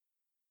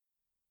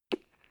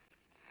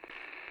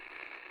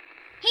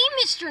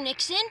Mr.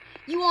 Nixon.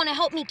 You want to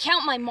help me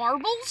count my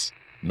marbles?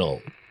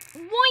 No.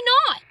 Why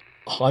not?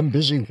 I'm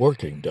busy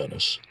working,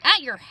 Dennis.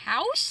 At your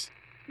house?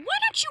 Why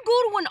don't you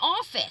go to an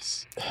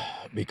office?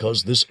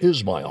 Because this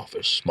is my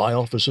office. My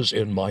office is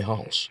in my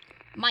house.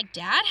 My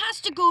dad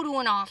has to go to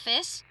an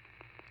office.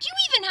 Do you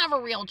even have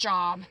a real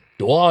job?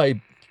 Do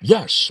I?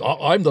 Yes,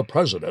 I'm the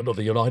President of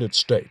the United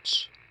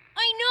States.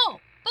 I know,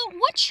 but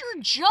what's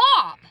your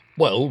job?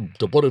 Well,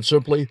 to put it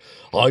simply,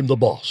 I'm the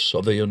boss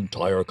of the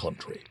entire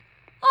country.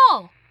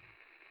 Oh.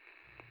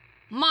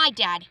 My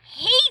dad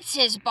hates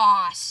his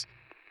boss.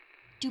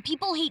 Do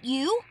people hate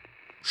you?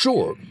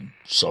 Sure,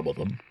 some of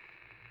them.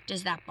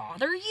 Does that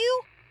bother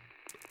you?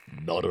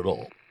 Not at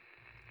all.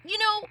 You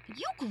know,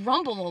 you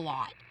grumble a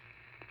lot.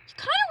 You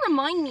kind of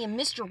remind me of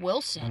Mr.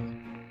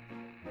 Wilson.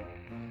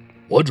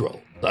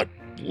 Woodrow, that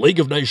League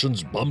of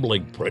Nations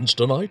bumbling prince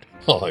tonight?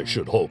 I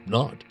should hope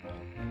not.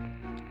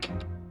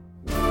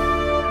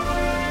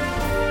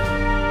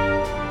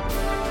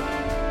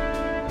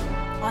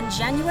 On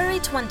January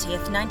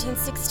 20th,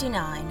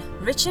 1969,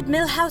 Richard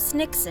Milhous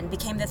Nixon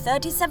became the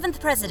 37th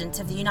President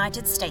of the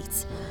United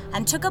States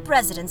and took up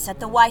residence at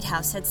the White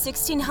House at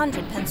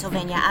 1600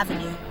 Pennsylvania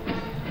Avenue.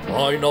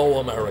 I know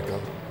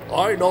America.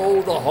 I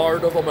know the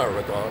heart of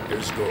America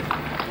is good.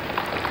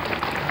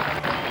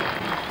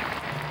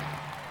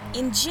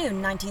 In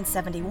June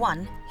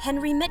 1971,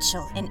 Henry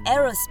Mitchell, an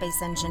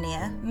aerospace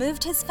engineer,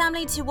 moved his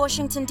family to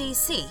Washington,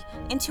 D.C.,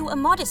 into a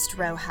modest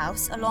row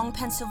house along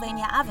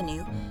Pennsylvania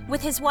Avenue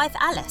with his wife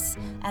Alice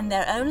and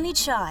their only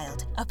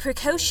child, a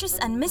precocious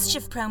and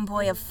mischief-prone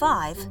boy of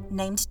 5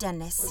 named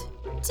Dennis.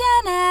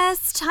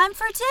 Dennis, time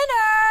for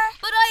dinner!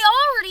 But I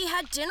already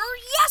had dinner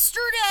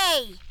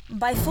yesterday!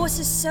 By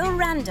forces so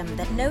random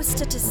that no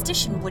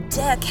statistician would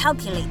dare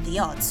calculate the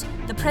odds,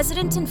 the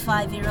President and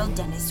 5-year-old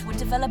Dennis would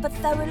develop a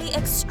thoroughly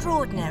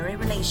extraordinary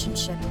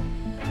relationship.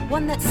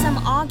 One that some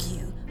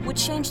argue would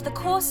change the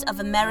course of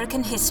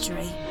American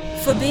history.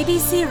 For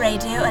BBC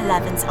Radio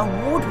 11's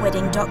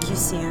award-winning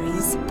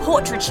docuseries,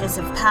 Portraitures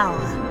of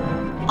Power,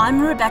 I'm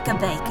Rebecca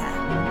Baker,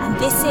 and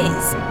this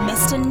is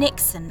Mr.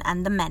 Nixon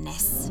and the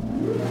Menace.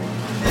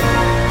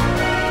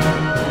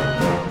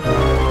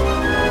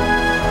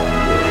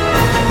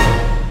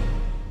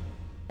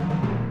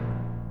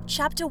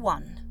 Chapter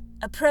 1.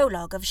 A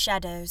Prologue of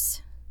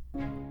Shadows.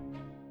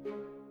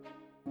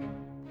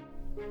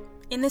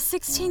 In the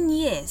 16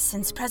 years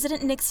since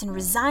President Nixon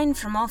resigned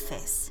from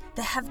office,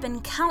 there have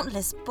been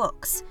countless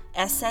books,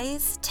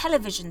 essays,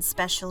 television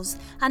specials,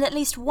 and at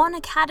least one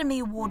Academy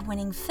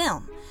Award-winning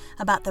film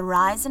about the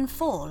rise and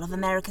fall of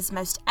America's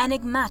most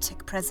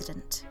enigmatic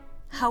president.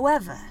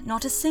 However,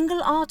 not a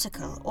single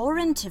article or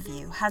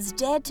interview has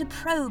dared to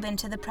probe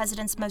into the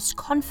president's most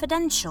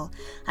confidential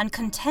and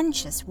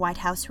contentious White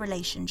House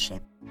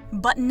relationship.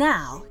 But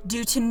now,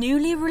 due to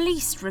newly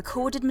released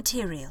recorded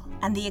material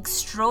and the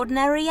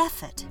extraordinary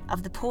effort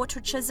of the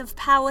Portraitures of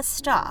Power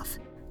staff,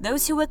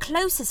 those who were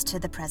closest to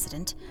the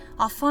president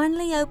are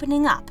finally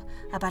opening up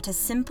about a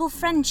simple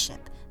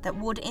friendship that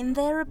would, in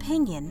their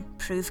opinion,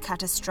 prove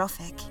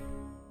catastrophic.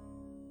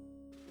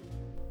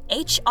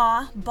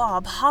 H.R.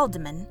 Bob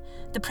Haldeman,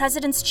 the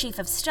President's Chief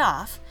of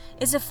Staff,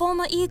 is a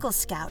former Eagle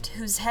Scout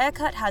whose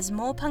haircut has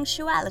more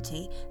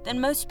punctuality than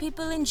most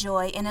people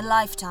enjoy in a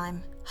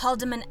lifetime.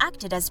 Haldeman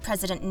acted as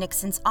President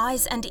Nixon's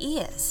eyes and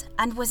ears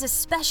and was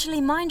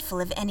especially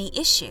mindful of any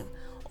issue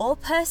or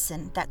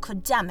person that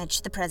could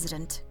damage the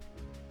president.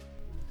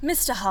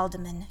 Mr.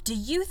 Haldeman, do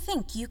you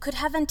think you could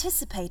have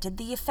anticipated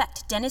the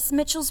effect Dennis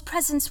Mitchell's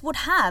presence would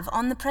have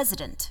on the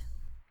president?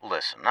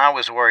 Listen, I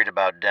was worried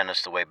about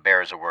Dennis the way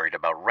bears are worried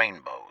about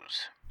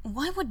rainbows.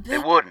 Why would They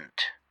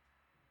wouldn't.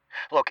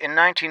 Look, in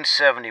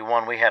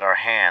 1971 we had our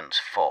hands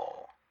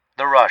full.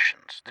 The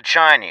Russians, the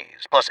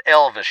Chinese, plus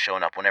Elvis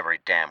showing up whenever he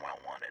damn well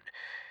wanted.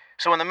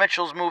 So when the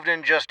Mitchells moved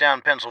in just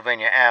down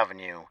Pennsylvania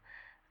Avenue,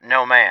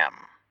 no ma'am,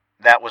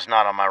 that was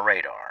not on my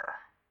radar.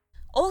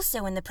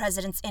 Also in the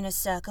president's inner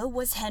circle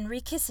was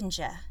Henry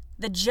Kissinger,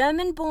 the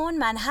German-born,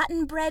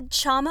 Manhattan-bred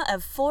charmer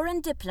of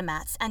foreign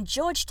diplomats and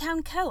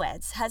Georgetown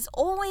co-eds has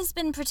always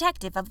been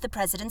protective of the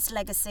president's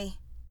legacy.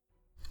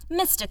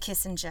 Mr.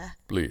 Kissinger.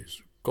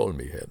 Please, call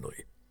me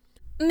Henry.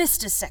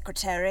 Mr.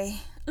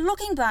 Secretary,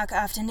 looking back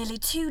after nearly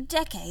 2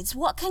 decades,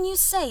 what can you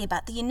say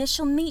about the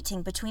initial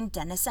meeting between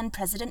Dennis and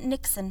President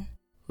Nixon?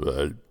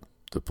 Well,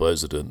 the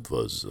president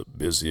was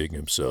busying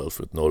himself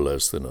with no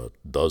less than a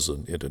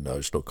dozen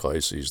international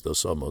crises the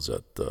summer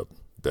that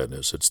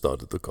Dennis had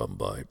started to come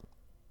by.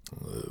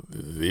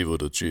 We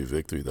would achieve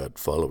victory that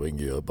following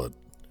year, but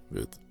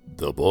with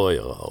the boy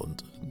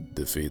around,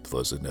 defeat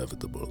was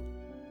inevitable.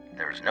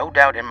 There's no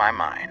doubt in my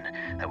mind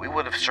that we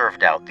would have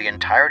served out the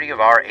entirety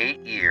of our 8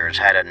 years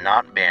had it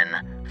not been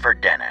for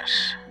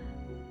Dennis.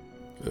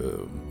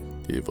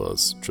 He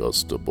was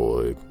just a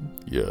boy,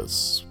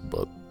 yes,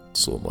 but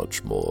so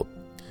much more.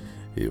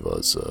 He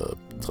was a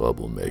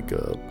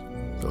troublemaker,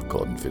 a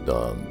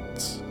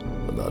confidant,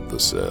 an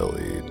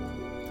adversary,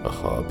 a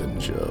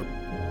harbinger.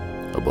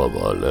 Above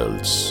all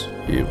else,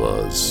 he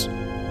was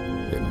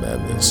a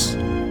menace.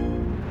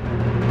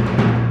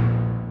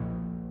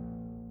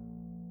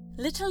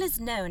 Little is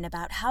known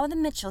about how the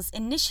Mitchells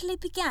initially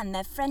began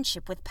their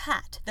friendship with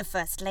Pat, the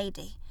First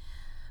Lady.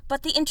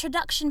 But the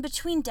introduction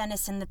between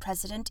Dennis and the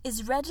President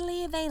is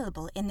readily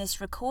available in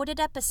this recorded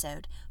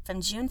episode from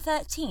June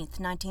 13th,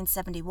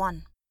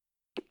 1971.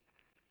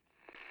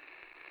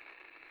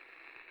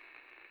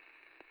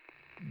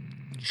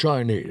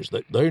 Chinese,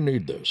 they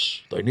need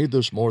this. They need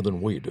this more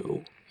than we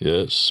do.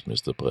 Yes,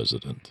 Mr.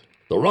 President.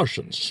 The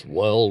Russians,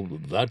 well,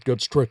 that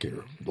gets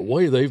trickier. The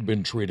way they've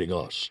been treating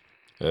us.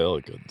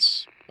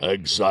 Elegance.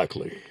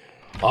 Exactly.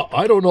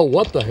 I don't know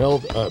what the hell...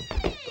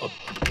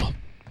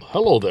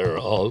 hello there,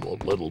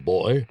 little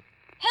boy.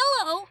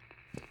 Hello.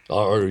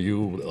 Are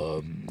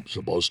you,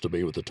 supposed to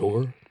be with the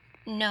tour?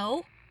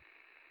 No.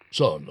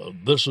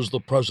 Son, this is the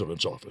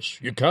president's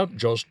office. You can't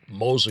just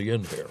mosey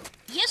in here.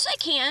 Yes, I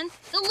can.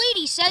 The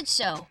lady said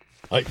so.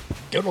 Hey,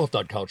 get off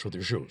that couch with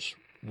your shoes.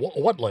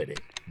 What lady?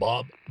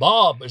 Bob?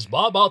 Bob! Is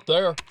Bob out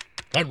there?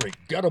 Henry,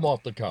 get him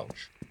off the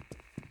couch.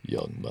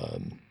 Young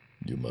man,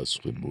 you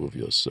must remove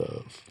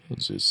yourself.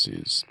 This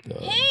is...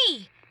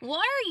 Hey! Why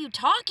are you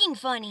talking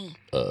funny?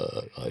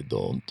 I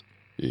don't.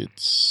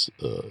 It's,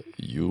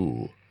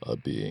 you are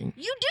being...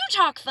 You do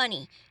talk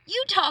funny.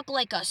 You talk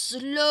like a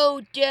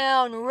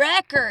slowed-down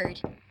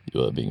record.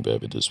 You are being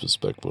very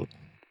disrespectful.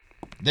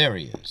 There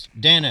he is.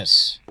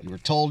 Dennis, you were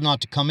told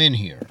not to come in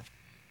here.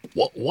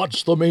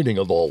 What's the meaning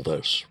of all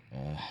this?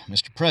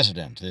 Mr.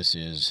 President, this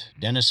is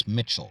Dennis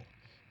Mitchell.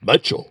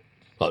 Mitchell?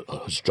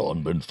 Has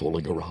John been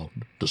fooling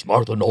around? Does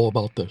Martha know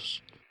about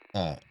this?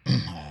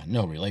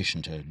 No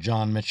relation to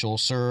John Mitchell,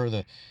 sir.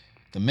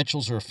 The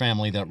Mitchells are a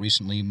family that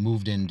recently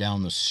moved in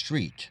down the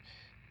street.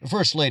 The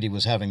First Lady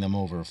was having them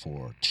over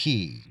for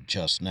tea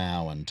just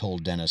now and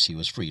told Dennis he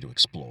was free to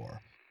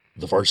explore.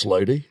 The First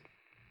Lady?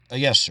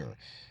 Yes, sir.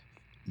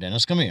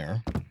 Dennis, come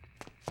here.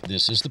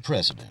 This is the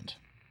President.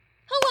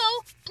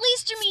 Hello.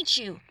 Pleased to meet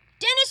you.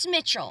 Dennis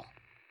Mitchell.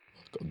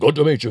 Good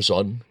to meet you,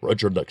 son.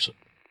 Richard Nixon.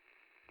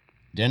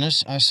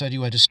 Dennis, I said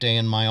you had to stay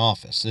in my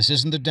office. This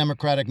isn't the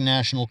Democratic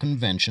National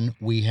Convention.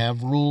 We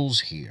have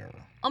rules here.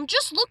 I'm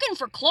just looking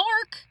for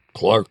Clark.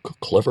 Clark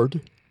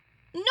Clifford?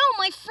 No,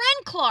 my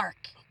friend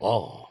Clark.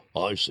 Ah,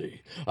 I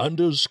see. And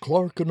is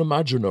Clark an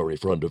imaginary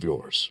friend of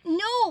yours?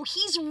 No,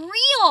 he's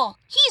real.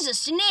 He's a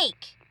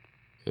snake.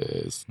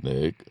 A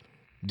snake?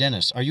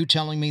 Dennis, are you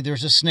telling me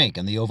there's a snake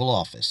in the Oval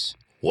Office?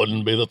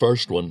 Wouldn't be the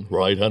first one,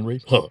 right,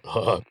 Henry?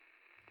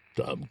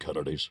 Damn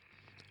Kennedys.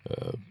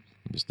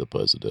 Mr.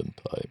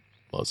 President, I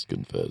must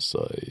confess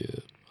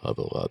I have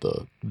a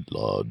rather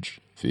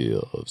large fear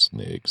of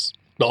snakes.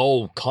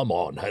 Oh, come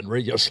on,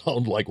 Henry. You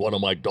sound like one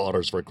of my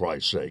daughters, for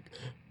Christ's sake.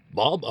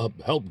 Bob,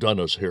 help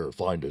Dennis here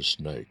find his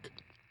snake.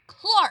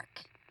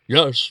 Clark.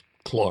 Yes,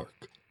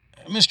 Clark.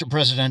 Mr.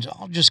 President,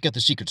 I'll just get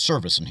the Secret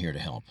Service in here to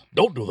help.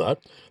 Don't do that.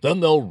 Then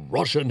they'll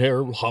rush in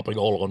here, hopping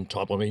all on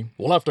top of me.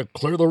 We'll have to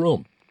clear the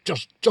room.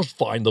 Just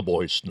find the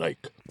boy's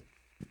snake.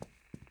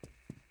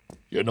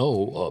 You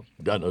know,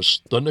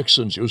 Dennis, the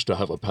Nixons used to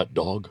have a pet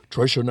dog.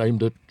 Tricia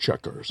named it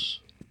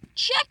Checkers.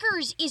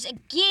 Checkers is a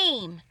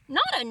game,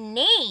 not a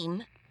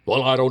name.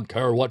 Well, I don't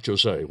care what you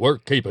say. We're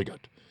keeping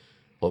it.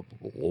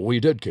 We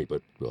did keep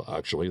it.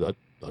 Actually, that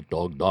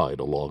dog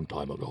died a long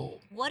time ago.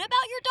 What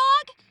about your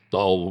dog?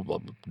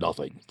 Oh,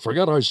 nothing.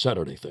 Forget I said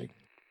anything.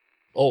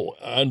 Oh,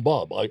 and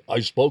Bob,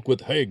 I spoke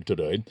with Haig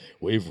today.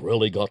 We've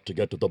really got to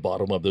get to the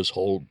bottom of this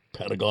whole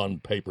Pentagon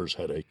Papers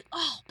headache.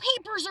 Oh,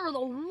 papers are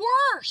the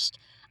worst.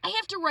 I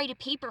have to write a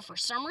paper for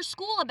summer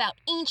school about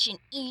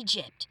ancient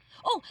Egypt.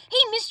 Oh,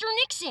 hey, Mr.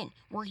 Nixon,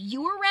 were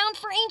you around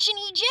for ancient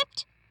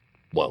Egypt?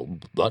 Well,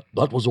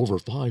 that was over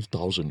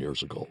 5,000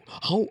 years ago.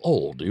 How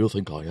old do you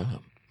think I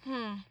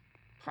am?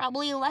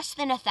 Probably less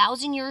than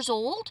 1,000 years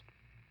old.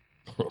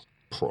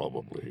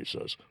 Probably, he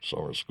says.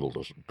 Summer school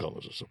doesn't come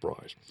as a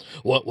surprise.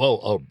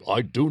 Well,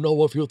 I do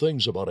know a few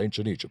things about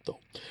ancient Egypt, though.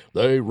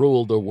 They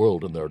ruled the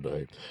world in their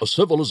day. A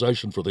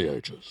civilization for the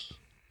ages.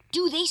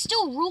 Do they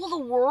still rule the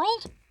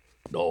world?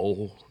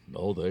 No,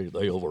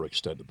 they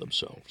overextended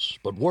themselves.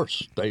 But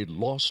worse, they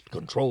lost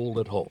control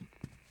at home.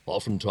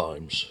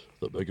 Oftentimes,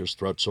 the biggest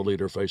threats a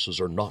leader faces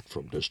are not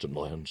from distant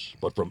lands,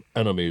 but from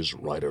enemies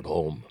right at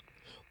home.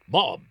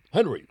 Bob,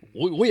 Henry,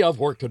 we have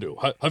work to do.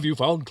 Have you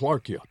found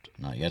Clark yet?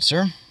 Not yet,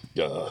 sir.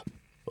 Yeah.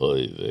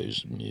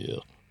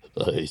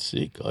 I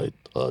think I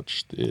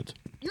touched it.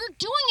 You're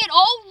doing it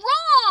all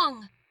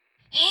wrong!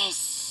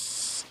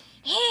 Hiss!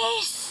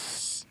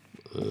 Hiss!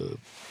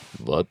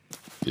 What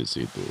is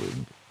he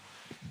doing?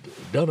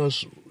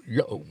 Dennis,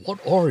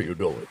 what are you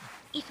doing?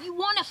 If you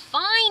want to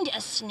find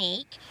a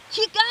snake,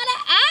 you gotta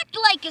act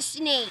like a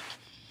snake.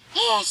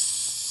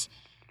 Hiss!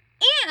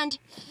 And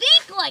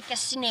think like a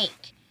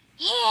snake.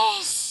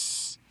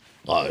 Hiss!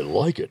 I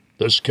like it.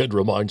 This kid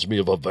reminds me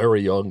of a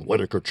very young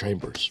Whittaker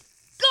Chambers.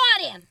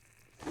 Got him!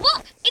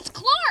 Look, it's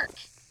Clark!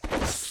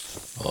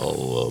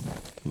 How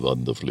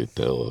wonderfully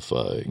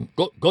terrifying.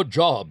 Good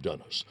job,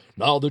 Dennis.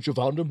 Now that you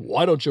found him,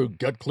 why don't you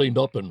get cleaned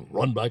up and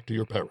run back to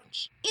your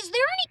parents? Is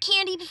there any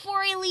candy before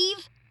I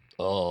leave?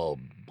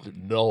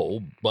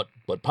 No, but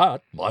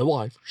Pat, my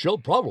wife, she'll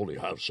probably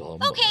have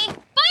some. Okay,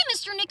 bye,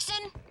 Mr.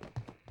 Nixon.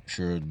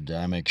 Should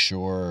I make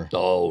sure?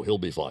 Oh, he'll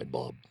be fine,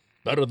 Bob.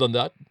 Better than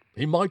that,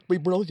 he might be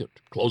brilliant.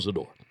 Close the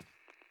door.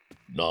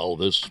 Now,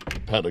 this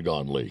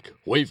Pentagon leak.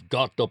 We've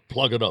got to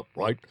plug it up,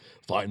 right?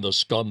 Find the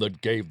scum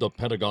that gave the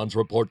Pentagon's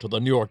report to the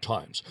New York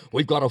Times.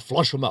 We've got to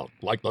flush them out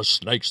like the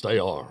snakes they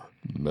are.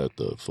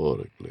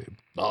 Metaphorically.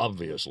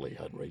 Obviously,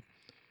 Henry.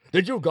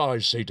 Did you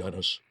guys see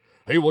Dennis?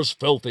 He was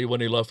filthy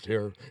when he left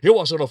here. He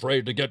wasn't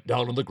afraid to get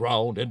down on the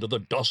ground, into the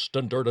dust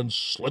and dirt, and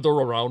slither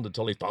around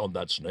until he found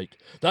that snake.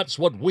 That's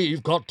what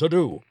we've got to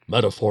do.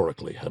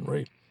 Metaphorically,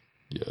 Henry.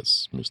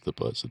 Yes, Mr.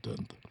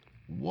 President.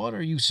 What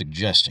are you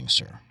suggesting,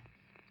 sir?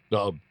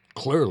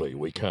 Clearly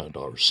we can't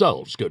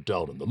ourselves get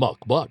down in the muck,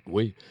 but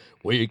we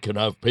can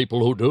have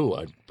people who do,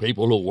 and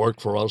people who work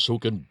for us who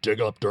can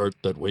dig up dirt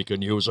that we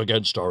can use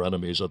against our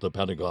enemies at the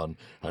Pentagon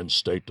and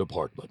State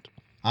Department.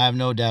 I have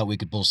no doubt we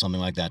could pull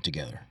something like that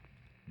together.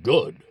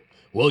 Good.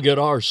 We'll get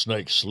our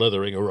snakes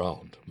slithering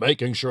around,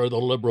 making sure the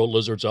liberal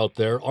lizards out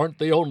there aren't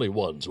the only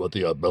ones with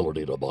the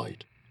ability to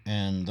bite.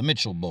 And the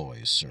Mitchell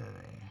boys, sir.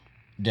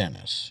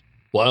 Dennis.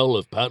 Well,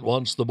 if Pat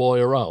wants the boy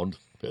around,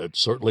 it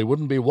certainly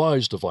wouldn't be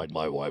wise to fight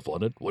my wife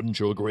on it, wouldn't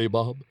you agree,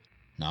 Bob?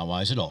 Not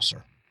wise at all,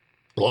 sir.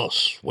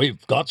 Plus,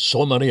 we've got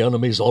so many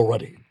enemies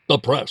already. The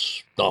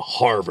press, the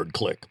Harvard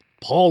clique,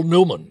 Paul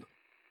Newman.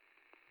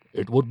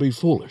 It would be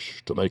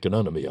foolish to make an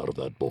enemy out of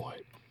that boy.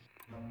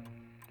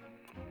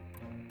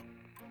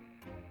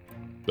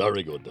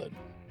 Very good, then.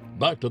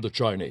 Back to the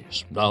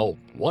Chinese. Now,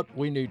 what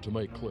we need to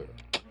make clear.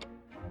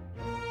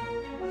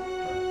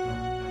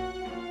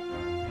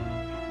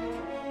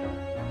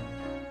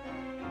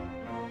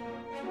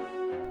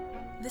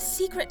 The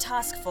secret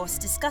task force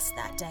discussed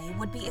that day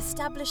would be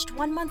established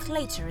 1 month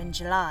later in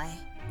July.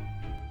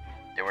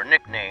 They were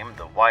nicknamed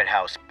the White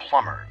House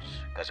Plumbers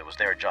because it was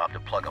their job to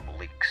plug up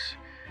leaks.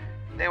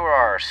 They were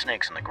our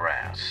snakes in the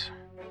grass.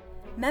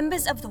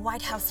 Members of the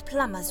White House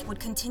Plumbers would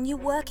continue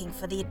working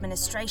for the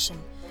administration,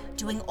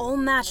 doing all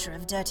manner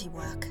of dirty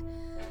work.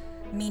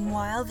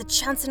 Meanwhile, the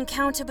chance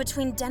encounter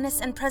between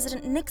Dennis and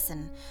President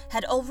Nixon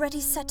had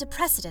already set a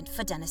precedent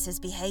for Dennis's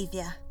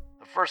behavior.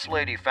 The First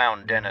Lady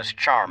found Dennis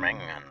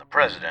charming, and the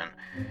President,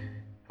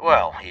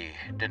 well, he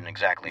didn't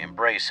exactly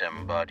embrace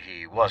him, but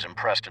he was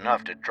impressed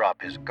enough to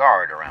drop his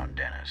guard around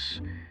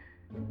Dennis.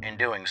 In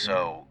doing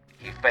so,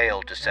 he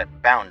failed to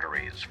set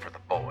boundaries for the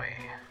boy.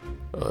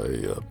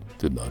 I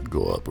did not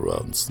go up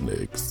around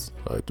snakes.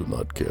 I do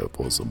not care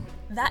for them.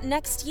 That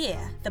next year,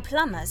 the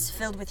Plumbers,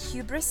 filled with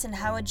hubris and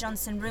Howard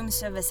Johnson room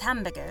service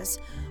hamburgers,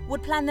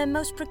 would plan their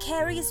most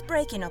precarious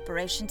break-in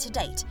operation to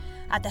date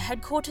at the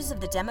headquarters of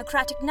the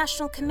Democratic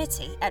National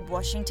Committee at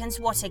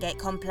Washington's Watergate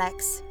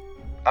complex.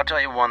 I'll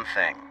tell you one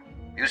thing.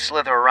 You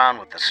slither around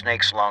with the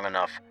snakes long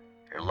enough,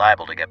 you're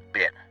liable to get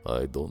bit.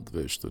 I don't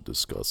wish to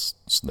discuss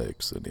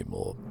snakes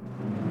anymore.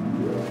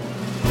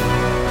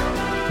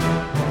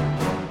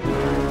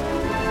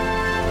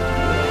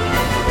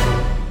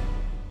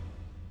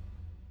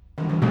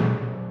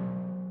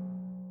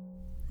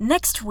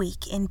 Next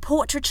week in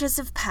Portraitures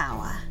of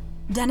Power,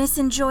 Dennis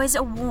enjoys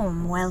a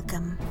warm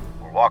welcome.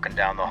 We're walking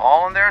down the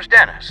hall and there's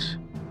Dennis.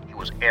 He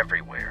was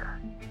everywhere.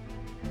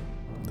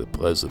 The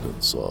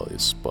president saw a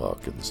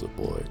spark in the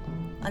boy.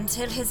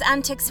 Until his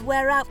antics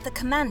wear out the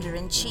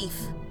commander-in-chief.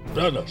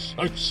 Dennis,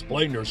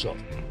 explain yourself.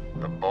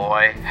 The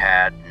boy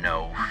had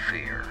no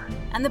fear.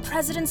 And the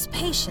president's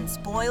patience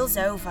boils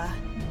over.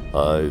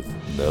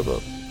 I've never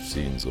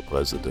seen the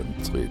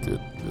president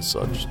treated with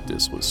such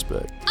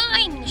disrespect.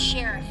 I'm the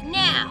sheriff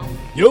now.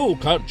 You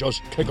can't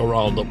just kick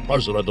around the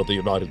President of the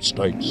United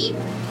States.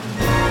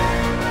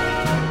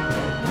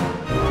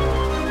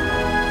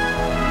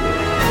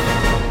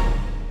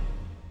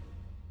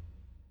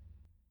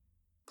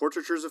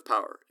 Portraitures of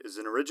Power is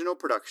an original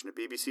production of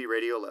BBC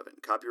Radio 11,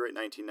 copyright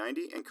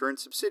 1990, and current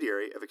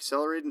subsidiary of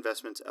Accelerated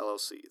Investments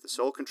LLC, the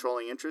sole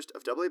controlling interest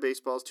of AA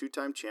Baseball's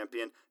two-time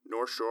champion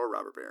North Shore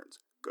Robber Barons.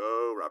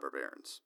 Go Robber Barons.